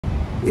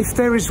If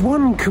there is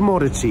one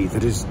commodity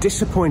that has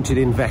disappointed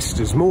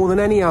investors more than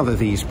any other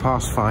these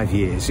past 5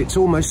 years, it's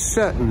almost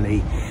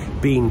certainly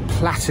been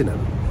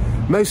platinum.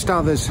 Most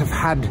others have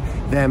had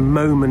their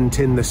moment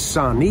in the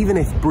sun, even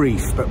if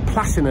brief, but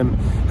platinum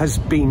has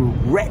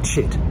been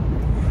wretched.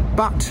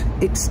 But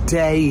its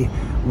day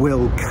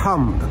will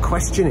come. The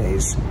question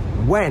is,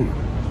 when?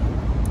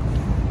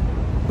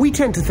 We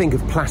tend to think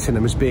of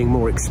platinum as being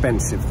more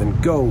expensive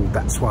than gold.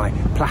 That's why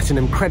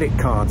platinum credit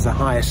cards are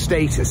higher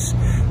status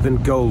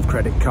than gold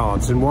credit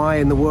cards, and why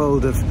in the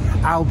world of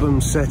album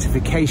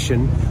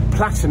certification,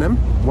 platinum,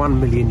 1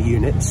 million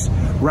units,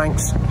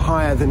 ranks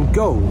higher than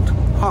gold,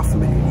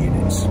 500,000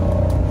 units.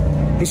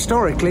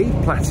 Historically,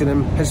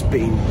 platinum has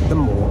been the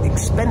more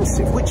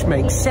expensive, which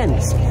makes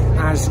sense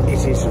as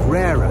it is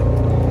rarer.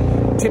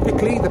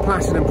 Typically, the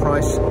platinum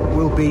price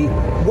will be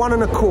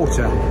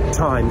 1.25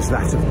 times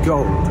that of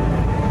gold.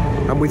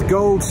 And with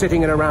gold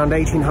sitting at around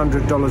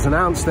 $1,800 an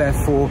ounce,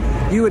 therefore,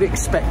 you would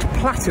expect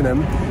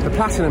platinum, the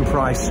platinum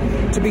price,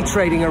 to be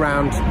trading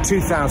around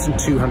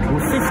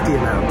 $2,250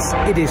 an ounce.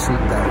 It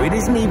isn't, though. It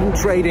isn't even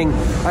trading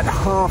at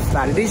half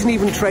that. It isn't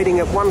even trading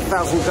at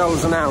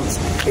 $1,000 an ounce.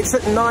 It's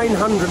at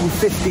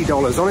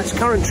 $950. On its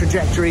current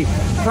trajectory,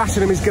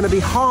 platinum is going to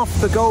be half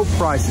the gold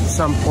price at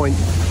some point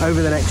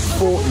over the next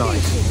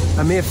fortnight.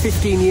 A mere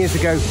 15 years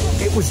ago,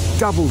 it was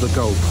double the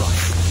gold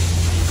price.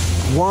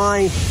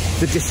 Why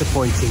the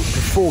disappointing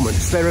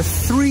performance? There are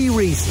 3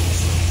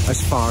 reasons,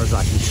 as far as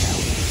I can tell.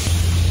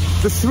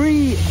 The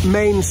 3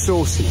 main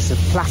sources of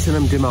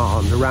platinum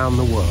demand around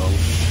the world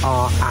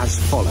are as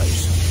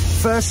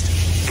follows.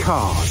 First,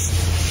 cars.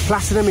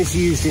 Platinum is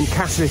used in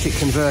catalytic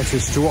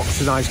converters to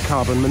oxidize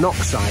carbon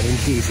monoxide in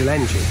diesel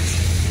engines.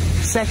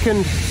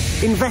 Second,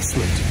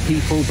 investment.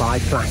 People buy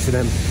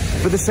platinum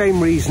for the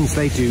same reasons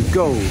they do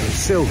gold and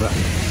silver.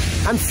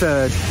 And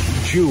third,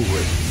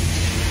 jewellery.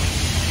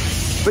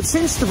 But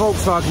since the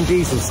Volkswagen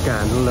diesel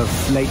scandal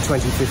of late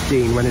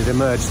 2015, when it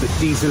emerged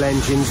that diesel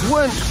engines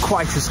weren't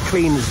quite as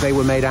clean as they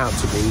were made out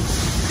to be,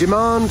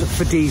 demand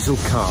for diesel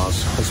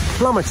cars has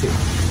plummeted.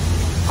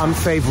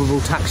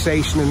 Unfavourable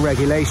taxation and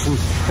regulation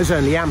has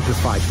only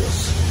amplified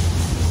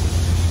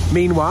this.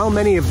 Meanwhile,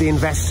 many of the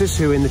investors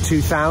who in the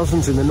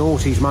 2000s and the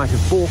noughties might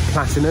have bought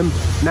platinum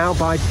now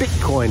buy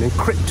Bitcoin and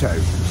crypto.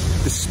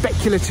 The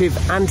speculative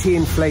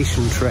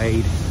anti-inflation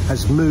trade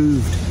has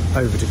moved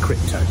over to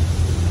crypto.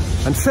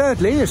 And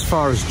thirdly, as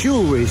far as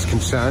jewellery is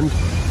concerned,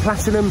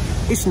 platinum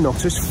is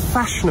not as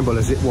fashionable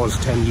as it was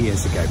 10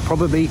 years ago,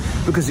 probably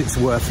because it's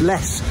worth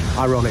less,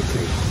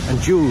 ironically,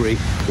 and jewellery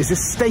is a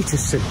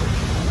status symbol.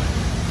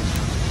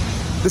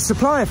 The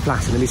supply of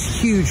platinum is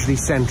hugely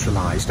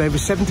centralised. Over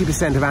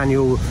 70% of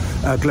annual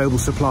global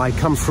supply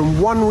comes from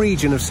one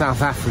region of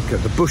South Africa,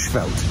 the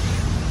Bushveld.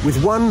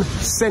 With one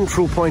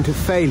central point of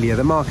failure,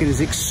 the market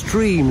is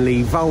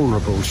extremely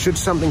vulnerable. Should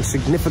something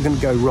significant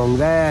go wrong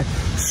there,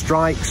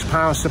 strikes,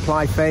 power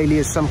supply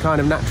failures, some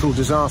kind of natural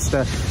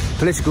disaster,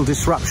 political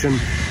disruption,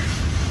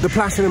 the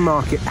platinum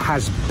market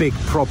has big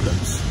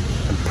problems.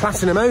 And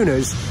platinum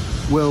owners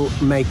will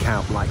make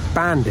out like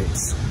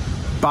bandits.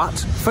 But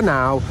for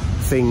now,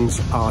 things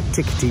are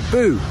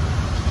tickety-boo.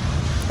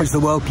 As the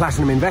World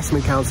Platinum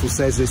Investment Council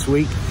says this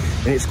week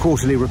in its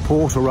quarterly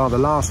report, or rather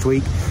last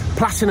week,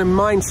 platinum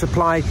mine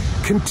supply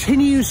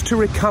continues to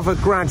recover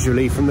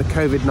gradually from the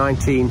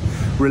COVID-19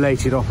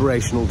 related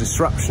operational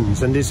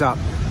disruptions and is up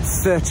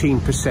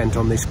 13%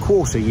 on this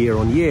quarter, year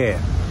on year.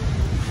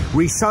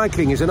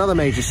 Recycling is another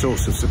major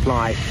source of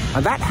supply,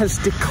 and that has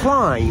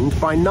declined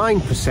by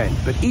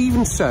 9%, but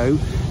even so,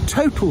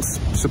 total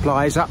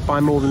supply is up by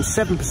more than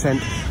 7%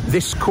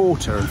 this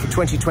quarter, and for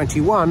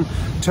 2021,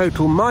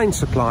 total mine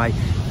supply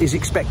is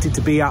expected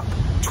to be up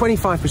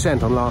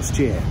 25% on last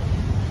year.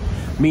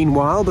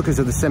 Meanwhile, because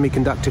of the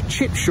semiconductor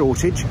chip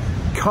shortage,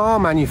 car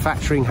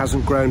manufacturing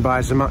hasn't grown by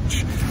as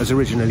much as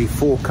originally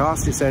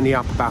forecast. It's only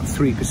up about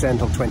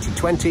 3% on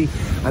 2020,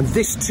 and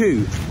this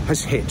too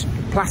has hit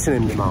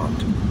platinum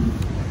demand.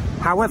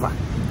 However,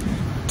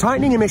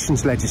 tightening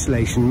emissions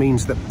legislation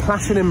means that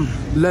platinum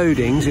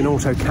loadings in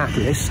auto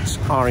catalysts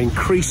are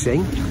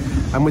increasing,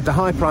 and with the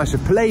high price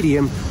of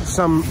palladium,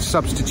 some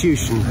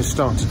substitution has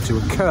started to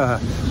occur,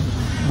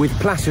 with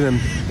platinum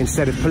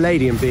instead of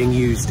palladium being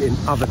used in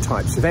other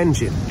types of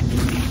engine.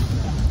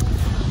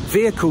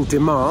 Vehicle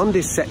demand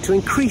is set to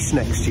increase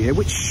next year,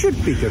 which should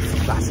be good for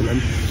platinum,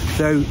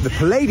 though the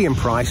palladium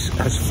price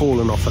has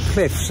fallen off a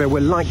cliff, so we're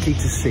likely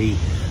to see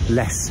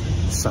less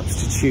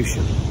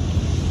substitution.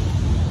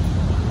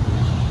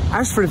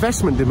 As for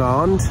investment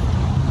demand,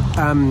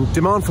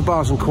 demand for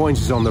bars and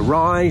coins is on the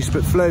rise,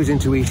 but flows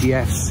into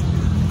ETFs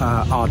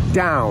are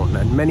down,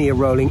 and many are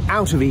rolling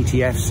out of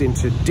ETFs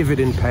into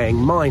dividend-paying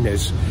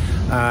miners,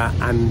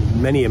 and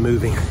many are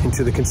moving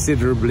into the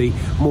considerably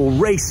more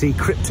racy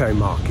crypto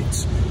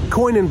markets.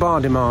 Coin and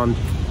bar demand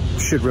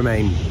should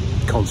remain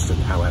constant,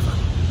 however.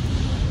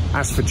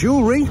 As for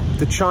jewellery,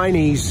 the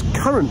Chinese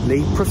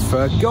currently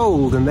prefer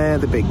gold, and they're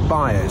the big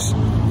buyers.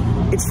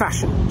 It's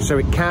fashion, so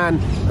it can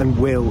and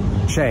will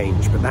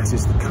change, but that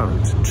is the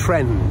current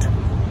trend.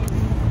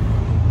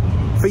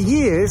 For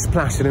years,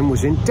 platinum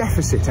was in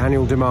deficit.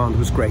 Annual demand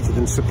was greater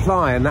than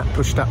supply, and that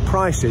pushed up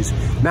prices.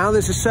 Now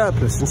there's a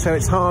surplus, and so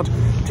it's hard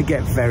to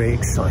get very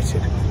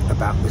excited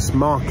about this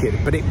market,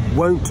 but it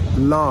won't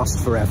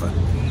last forever.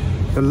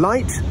 The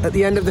light at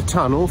the end of the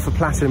tunnel for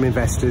platinum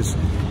investors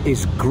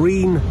is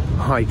green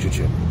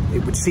hydrogen.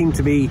 It would seem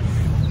to be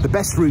the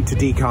best route to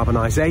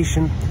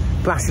decarbonisation.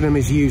 Platinum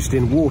is used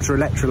in water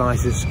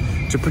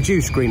electrolyzers to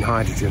produce green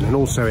hydrogen, and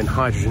also in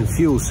hydrogen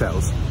fuel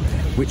cells,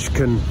 which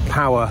can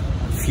power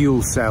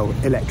fuel cell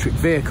electric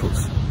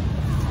vehicles.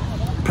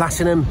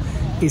 Platinum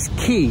is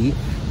key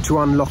to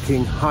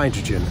unlocking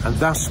hydrogen, and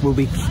thus will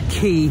be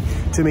key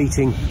to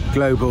meeting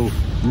global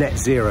net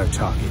zero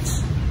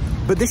targets.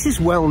 But this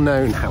is well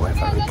known,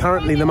 however, and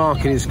currently the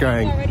market is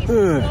going,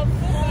 ugh.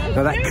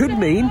 Now that could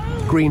mean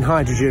green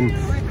hydrogen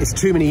is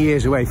too many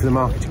years away for the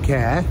market to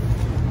care,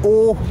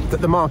 or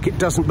that the market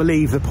doesn't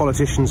believe the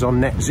politicians on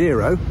net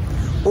zero,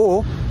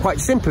 or quite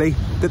simply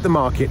that the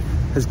market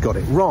has got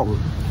it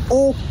wrong,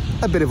 or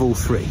a bit of all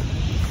three.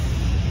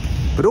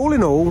 But all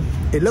in all,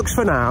 it looks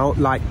for now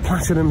like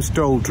platinum's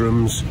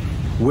doldrums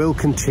will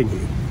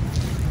continue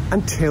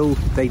until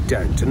they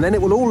don't. And then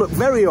it will all look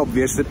very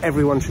obvious that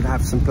everyone should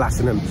have some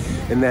platinum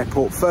in their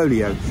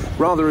portfolio,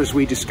 rather as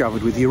we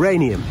discovered with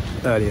uranium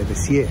earlier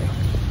this year.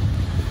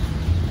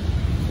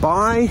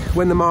 Buy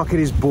when the market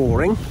is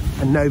boring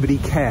and nobody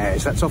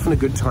cares. That's often a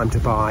good time to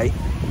buy.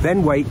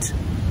 Then wait,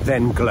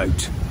 then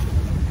gloat.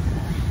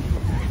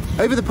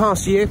 Over the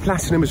past year,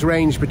 platinum has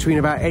ranged between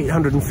about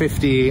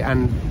 $850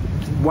 and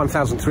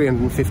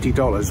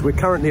 $1,350. We're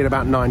currently at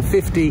about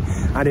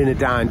 $950 and in a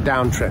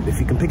downtrend. If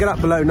you can pick it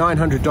up below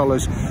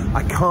 $900,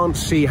 I can't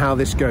see how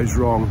this goes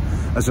wrong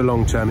as a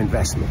long-term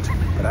investment.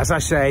 But as I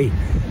say,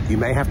 you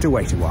may have to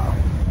wait a while.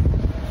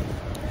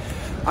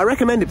 I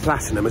recommended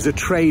platinum as a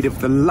trade of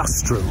the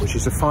lustrum, which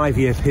is a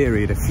 5-year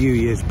period a few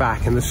years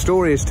back, and the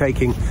story is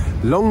taking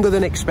longer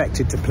than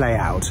expected to play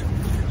out.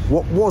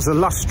 What was a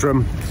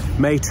lustrum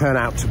may turn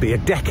out to be a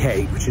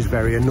decade, which is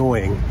very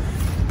annoying.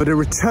 But a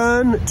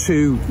return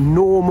to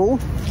normal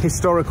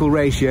historical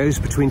ratios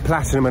between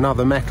platinum and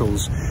other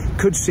metals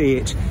could see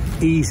it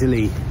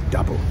easily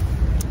double.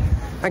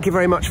 Thank you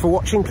very much for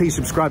watching. Please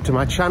subscribe to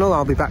my channel.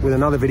 I'll be back with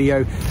another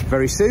video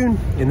very soon.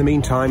 In the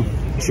meantime,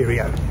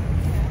 cheerio.